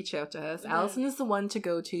recommendations, reach out to us. Allison is the one to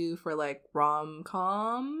go to for like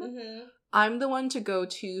rom-com. Mm-hmm. I'm the one to go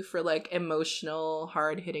to for, like, emotional,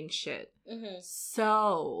 hard-hitting shit. Mm-hmm.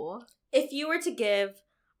 So... If you were to give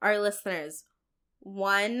our listeners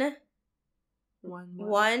one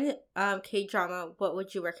K-drama, what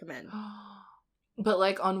would you recommend? But,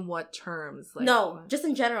 like, on what terms? Like, no, just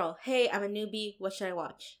in general. Hey, I'm a newbie. What should I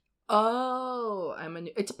watch? Oh,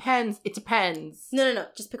 It depends. No.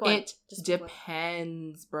 Just pick one. It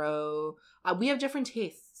depends, bro. We have different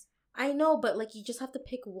tastes. I know, but, like, you just have to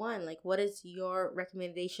pick one. Like, what is your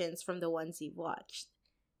recommendations from the ones you've watched?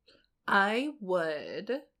 I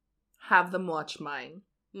would have them watch mine.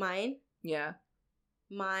 Mine? Yeah.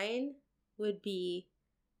 Mine would be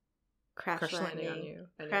Crash Landing on You.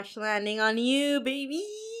 Crash Landing on You, baby!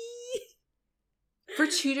 For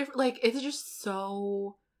 2 different... Like, it's just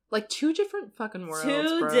so... Like, 2 different fucking worlds,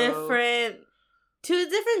 Two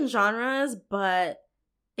different genres, but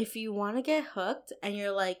if you want to get hooked and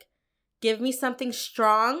you're like, give me something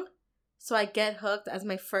strong so I get hooked as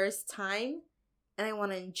my first time and I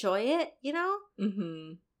want to enjoy it,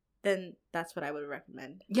 Mm-hmm. Then that's what I would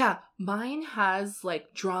recommend. Yeah, mine has,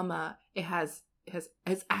 like, drama. It has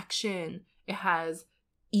action. It has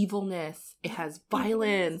evilness. It has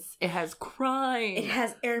violence. It has crime. It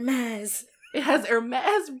has Hermes. It has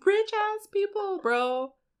Hermes. Rich-ass people,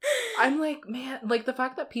 bro. I'm like, man, like, the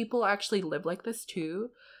fact that people actually live like this,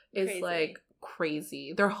 too, is, crazy. Like...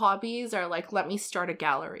 crazy. Their hobbies are like, let me start a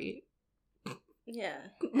gallery. Yeah.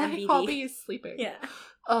 My MVD. Hobby is sleeping. Yeah.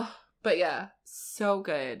 But yeah, so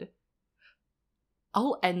good.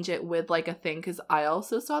 I'll end it with like a thing because I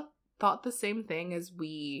also thought the same thing as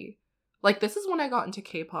we. Like, this is when I got into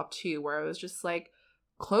K-pop too, where I was just like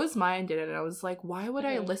closed-minded and I was like, why would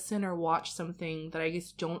I listen or watch something that I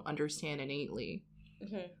just don't understand innately?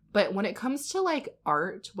 Mm-hmm. But when it comes to like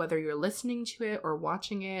art, whether you're listening to it or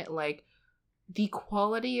watching it, like, the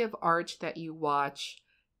quality of art that you watch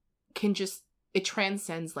can just, it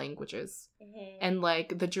transcends languages. Mm-hmm. And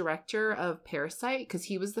like the director of Parasite, because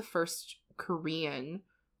he was the first Korean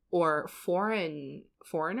or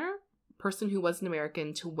foreigner person who wasn't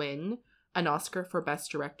American to win an Oscar for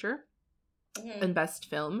Best Director Mm-hmm. and Best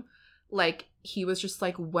Film. Like, he was just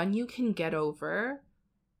like, when you can get over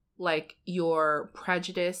like your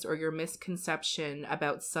prejudice or your misconception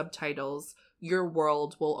about subtitles, your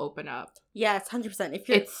world will open up. Yeah, it's 100%.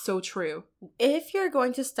 It's so true. If you're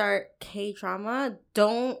going to start K-drama,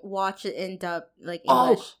 don't watch it in dub, like,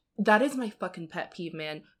 English. Oh, that is my fucking pet peeve,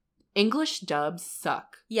 man. English dubs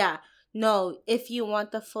suck. Yeah. No, if you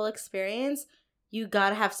want the full experience, you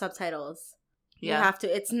gotta have subtitles. Yeah. You have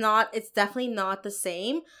to. It's definitely not the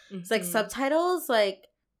same. It's like Mhm. subtitles, like,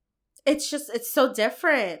 it's so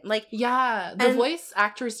different. Like, Yeah, the and- voice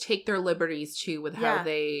actors take their liberties too with how Yeah.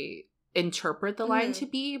 they interpret the line Mhm. to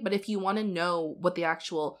be, but if you want to know what the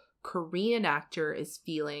actual Korean actor is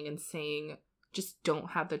feeling and saying, just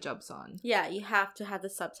don't have the dubs on. yeah, you have to have the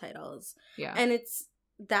subtitles. Yeah. And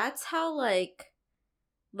that's how, like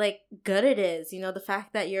good it is. You know, the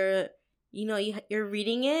fact that you're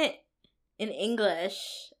reading it in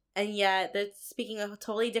English, and yet they're speaking a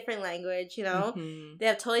totally different language, you know? Mhm. They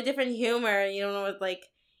have totally different humor, you don't know what,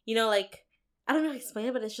 like, I don't know how to explain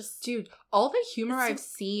it, but it's just... Dude, all the humor It's so- I've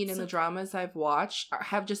seen in so- the dramas I've watched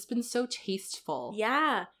have just been so tasteful.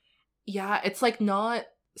 Yeah. Yeah, it's like not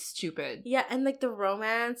stupid. Yeah, and like the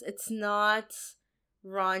romance, it's not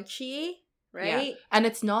raunchy, right? And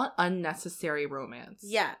it's not unnecessary romance.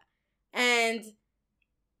 Yeah. And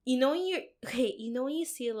you know when you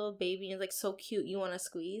see a little baby and it's like so cute, you want to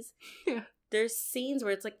squeeze? Yeah. There's scenes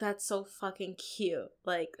where it's like, that's so fucking cute.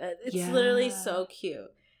 Like, it's Yeah. literally so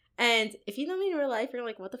cute. And if you know me in real life, you're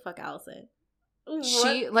like, what the fuck, Allison?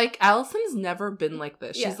 She, like, Allison's never been like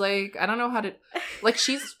this. Yeah. She's like, I don't know how to, like,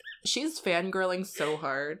 she's fangirling so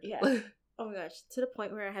hard. Yeah. Oh my gosh, to the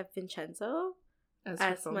point where I have Vincenzo Her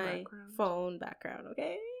as phone my background. phone background,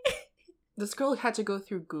 okay? This girl had to go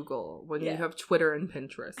through Google when Yeah. you have Twitter and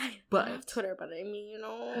Pinterest. I But have Twitter, but I mean,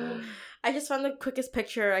 I just found the quickest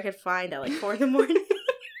picture I could find at like 4 a.m.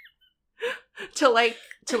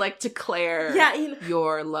 to declare Yeah,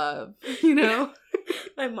 your love, you know?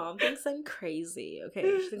 my mom thinks I'm crazy.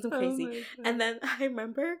 Okay, she thinks I'm Oh crazy. my God. And then I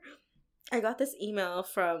remember I got this email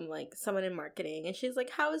from like someone in marketing, and she's like,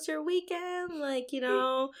 "How was your weekend? Like,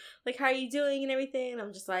 like how are you doing and everything?" And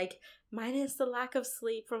I'm just like, minus the lack of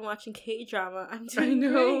sleep from watching K-drama, I'm doing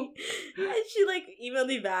know. great. And she like emailed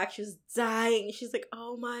me back. She was dying. She's like,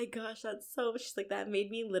 "Oh my gosh, she's like, that made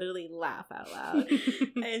me literally laugh out loud."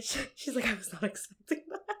 And she's like, "I was not expecting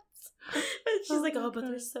that." And she's like, my "Oh, but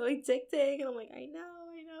they're God. so addicting." And I'm like, I know.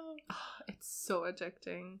 Oh, it's so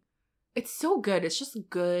addicting. It's so good. It's just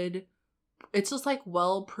good. It's just like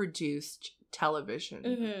well produced television.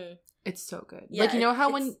 Mm-hmm. It's so good. Yeah, like, you know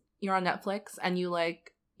how when it's- you're on Netflix and you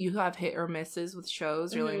have hit or misses with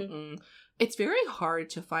shows, you're like, it's very hard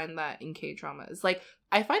to find that in K-dramas. Like,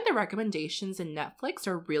 I find the recommendations in Netflix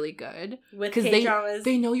are really good With because K-dramas.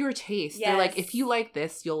 they know your taste. They're like, Yes. if you like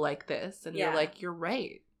this, you'll like this, and Yeah. you're like, you're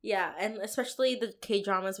right. Yeah, and especially the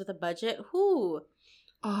K-dramas with a budget. Whoo.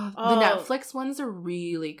 Oh, Oh. the Netflix ones are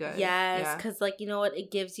really good. Yes, Yeah. because like, you know what, it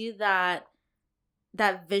gives you that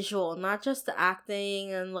visual, not just the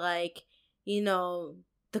acting and like,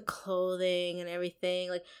 the clothing and everything,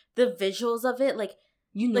 like the visuals of it, like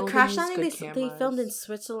You know, the Crash they use Landing, good they filmed in cameras.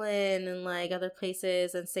 Switzerland and like other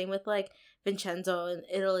places, and same with like Vincenzo in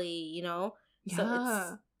Italy, So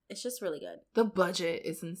Yeah. it's just really good. The budget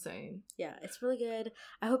is insane. Yeah, it's really good.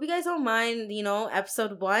 I hope you guys don't mind,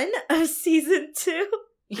 episode 1 of season 2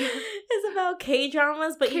 is about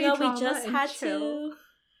K-dramas, but K-drama we just and had chill.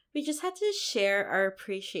 to share our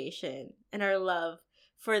appreciation and our love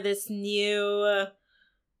for this new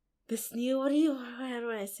how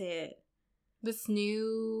do I say it? This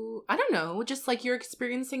new, I don't know, just like you're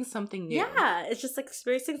experiencing something new. Yeah, it's just like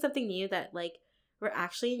experiencing something new that like we're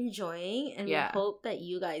actually enjoying, and Yeah. we hope that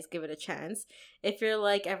you guys give it a chance. If you're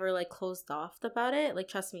like ever like closed off about it, like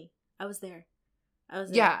trust me, I was there.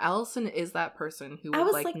 Yeah, Allison is that person who I would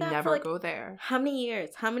was like like that for, never like, go there. How many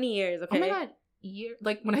years? Okay. Oh my God.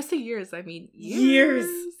 Like when I say years, I mean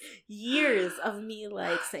Years of me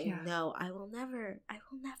like saying, Yeah. no, I will never.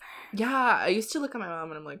 Yeah, I used to look at my mom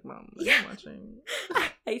and I'm like, Mom, what are Yeah. you watching?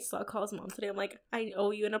 I saw Carl's mom today. I'm like, I owe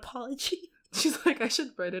you an apology. She's like, I should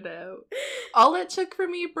write it out. All it took for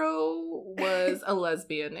me, bro, was a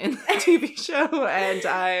lesbian in the TV show, and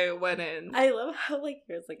I went in. I love how like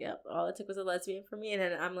yours like, yeah, all it took was a lesbian for me, and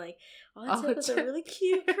then I'm like, all All it took it was a took- really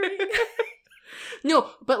cute Korean guy. No,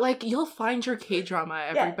 but like you'll find your K-drama,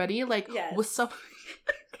 everybody. Yeah. Like Yes. with some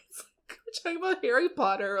we're talking about Harry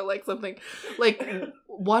Potter or like something. Like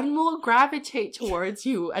one will gravitate towards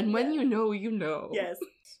you, and when you know, you know. Yes.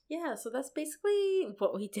 Yeah, so that's basically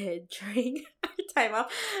what we did during our time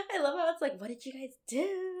off. I love how it's like, what did you guys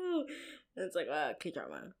do? And it's like,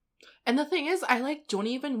 K-drama. And the thing is, I like don't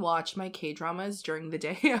even watch my K-dramas during the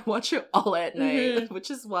day. I watch it all at night,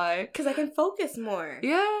 which is why. Because I can focus more.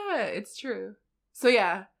 Yeah, it's true. So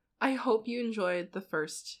yeah, I hope you enjoyed the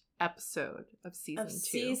first episode of season 2.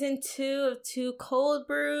 Season 2 of Two Cold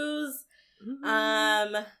Brews.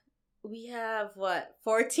 Mm-hmm. We have,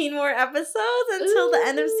 14 more episodes until the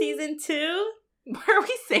end of season 2? Why are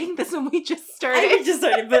we saying this when we just started? I just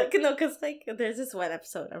started, but no, because like there's this one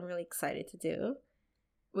episode I'm really excited to do.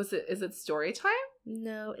 Is it story time?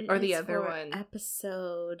 No, or the other one?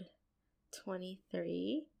 Episode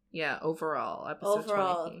 23. Yeah, overall episode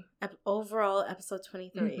 23. Overall episode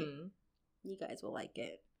 23. Mm-hmm. You guys will like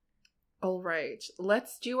it. All right,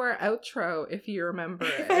 let's do our outro if you remember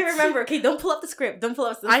it. If I remember, okay, don't pull up the script. Don't pull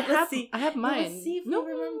up. Let's see. I have mine. Let's see if you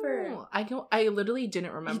remember. I don't. I literally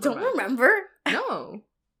didn't remember. You don't mine. remember? No.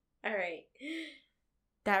 All right.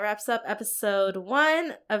 That wraps up episode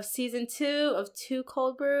 1 of season 2 of Two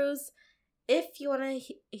Cold Brews. If you want to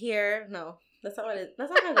hear, no, that's not what it.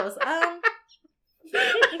 That's not how it goes.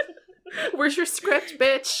 Where's your script,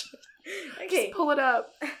 bitch? Okay, just pull it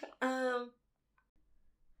up.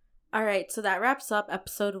 All right, so that wraps up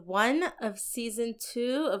episode 1 of season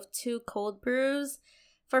 2 of Two Cold Brews.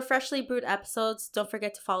 For freshly brewed episodes, don't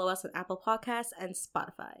forget to follow us on Apple Podcasts and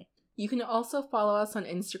Spotify. You can also follow us on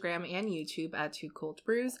Instagram and YouTube at Two Cold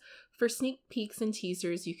Brews. For sneak peeks and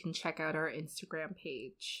teasers, you can check out our Instagram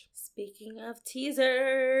page. Speaking of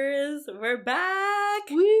teasers, we're back!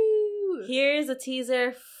 Woo! Here's a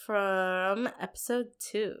teaser from episode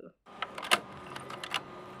 2.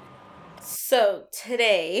 So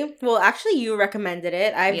today, well, actually you recommended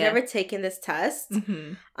it. I've never taken this test.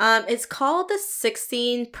 Mm-hmm. It's called the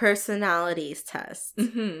 16 Personalities Test.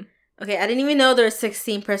 Mm-hmm. Okay, I didn't even know there were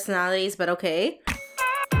 16 personalities, but okay.